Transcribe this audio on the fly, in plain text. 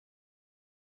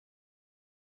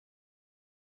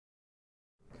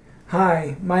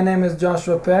Hi, my name is Josh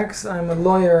Pex. I'm a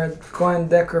lawyer at Cohen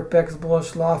Decker Pex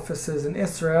Blosh Law Offices in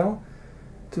Israel.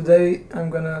 Today I'm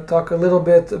going to talk a little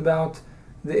bit about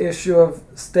the issue of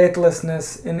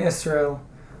statelessness in Israel.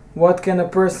 What can a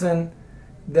person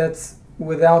that's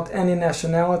without any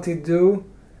nationality do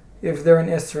if they're in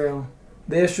Israel?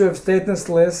 The issue of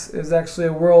statelessness is actually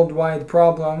a worldwide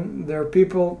problem. There are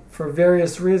people for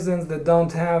various reasons that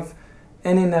don't have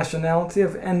any nationality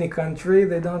of any country.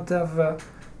 They don't have a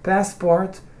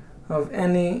passport of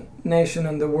any nation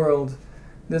in the world.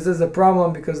 This is a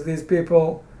problem because these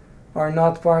people are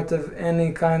not part of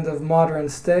any kind of modern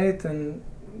state, and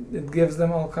it gives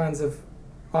them all kinds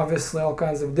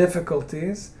of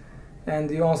difficulties.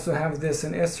 And you also have this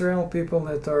in Israel, people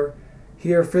that are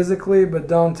here physically but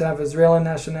don't have Israeli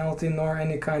nationality nor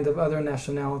any kind of other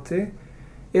nationality.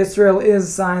 Israel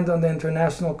is signed on the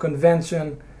International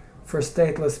Convention for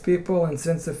Stateless People, and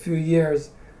since a few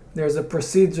years there's a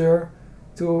procedure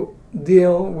to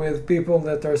deal with people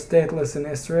that are stateless in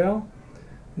Israel.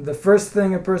 The first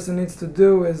thing a person needs to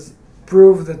do is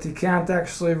prove that he can't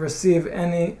actually receive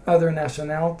any other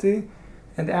nationality,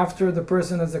 and after the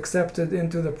person is accepted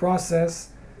into the process,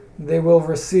 they will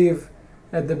receive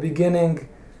at the beginning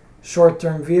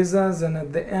short-term visas, and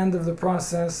at the end of the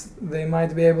process they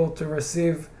might be able to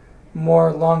receive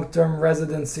more long-term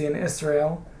residency in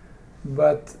Israel.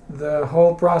 But the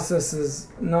whole process is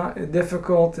not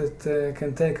difficult. It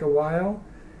can take a while.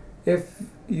 If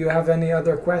you have any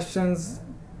other questions,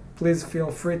 please feel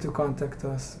free to contact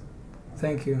us.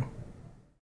 Thank you.